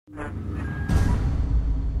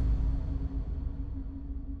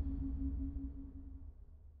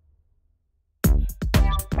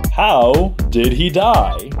How did he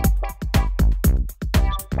die?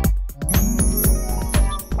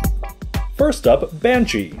 First up,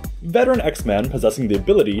 Banshee, veteran X-Man possessing the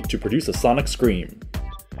ability to produce a sonic scream.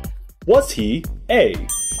 Was he A.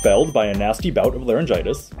 felled by a nasty bout of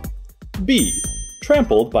laryngitis, B.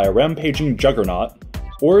 trampled by a rampaging juggernaut,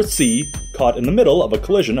 or C. caught in the middle of a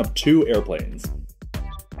collision of two airplanes?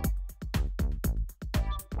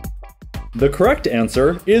 The correct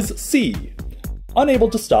answer is C. Unable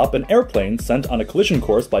to stop an airplane sent on a collision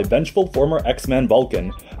course by vengeful former X-Man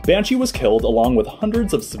Vulcan, Banshee was killed along with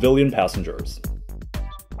hundreds of civilian passengers.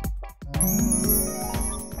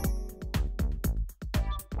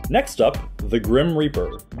 Next up, the Grim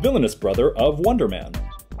Reaper, villainous brother of Wonder Man.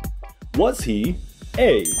 Was he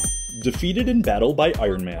A. defeated in battle by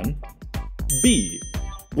Iron Man, B.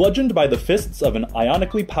 bludgeoned by the fists of an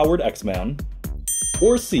ionically powered X-Man,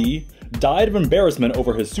 or C. died of embarrassment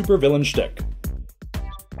over his supervillain shtick?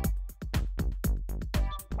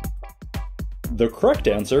 The correct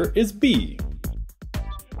answer is B.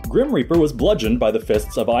 Grim Reaper was bludgeoned by the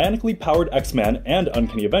fists of ionically powered X-Man and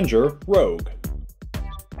Uncanny Avenger, Rogue.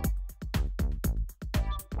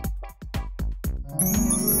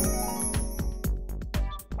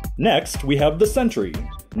 Next, we have the Sentry,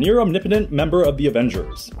 near-omnipotent member of the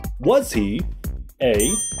Avengers. Was he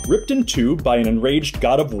A. ripped in two by an enraged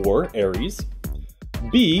god of war, Ares,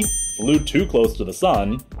 B. flew too close to the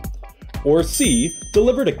sun, or C.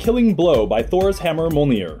 delivered a killing blow by Thor's hammer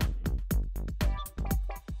Mjolnir?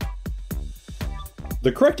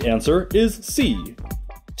 The correct answer is C.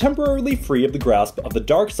 Temporarily free of the grasp of the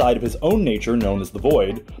dark side of his own nature known as the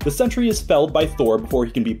Void, the Sentry is felled by Thor before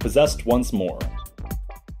he can be possessed once more.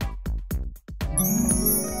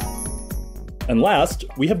 And last,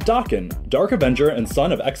 we have Daken, Dark Avenger and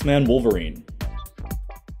son of X-Man Wolverine.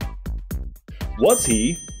 Was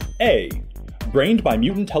he A. brained by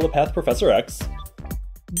mutant telepath Professor X,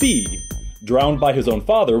 B. drowned by his own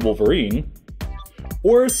father, Wolverine,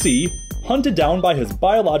 or C. hunted down by his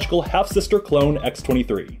biological half-sister clone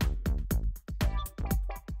X-23?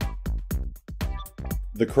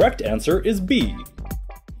 The correct answer is B.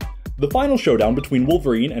 The final showdown between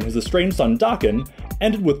Wolverine and his estranged son Daken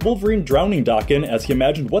ended with Wolverine drowning Daken as he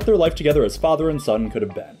imagined what their life together as father and son could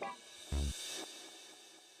have been.